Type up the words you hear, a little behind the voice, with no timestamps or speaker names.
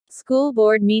School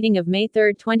Board Meeting of May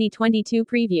 3, 2022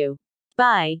 Preview.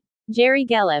 By Jerry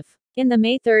Gelliff. In the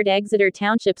May 3 Exeter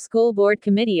Township School Board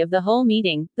Committee of the Whole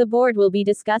meeting, the board will be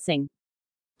discussing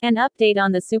an update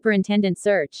on the superintendent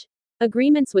search,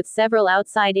 agreements with several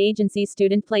outside agency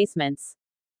student placements,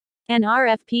 an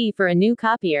RFP for a new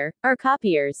copier, or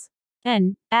copiers,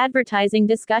 an advertising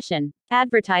discussion.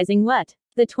 Advertising what?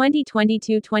 The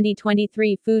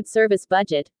 2022-2023 food service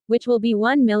budget, which will be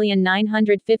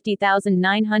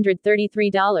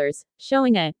 $1,950,933,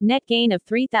 showing a net gain of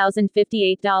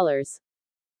 $3,058.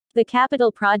 The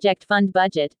capital project fund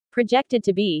budget, projected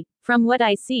to be, from what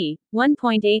I see,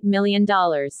 $1.8 million.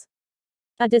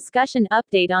 A discussion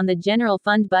update on the general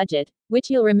fund budget, which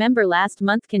you'll remember last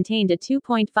month contained a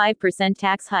 2.5%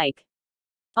 tax hike.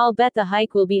 I'll bet the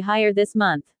hike will be higher this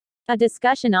month. A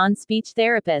discussion on speech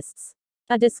therapists.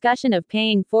 A discussion of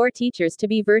paying 4 teachers to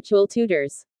be virtual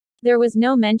tutors. There was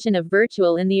no mention of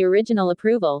virtual in the original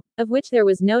approval, of which there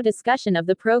was no discussion of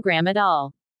the program at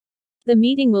all. The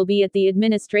meeting will be at the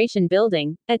administration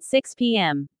building, at 6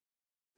 p.m.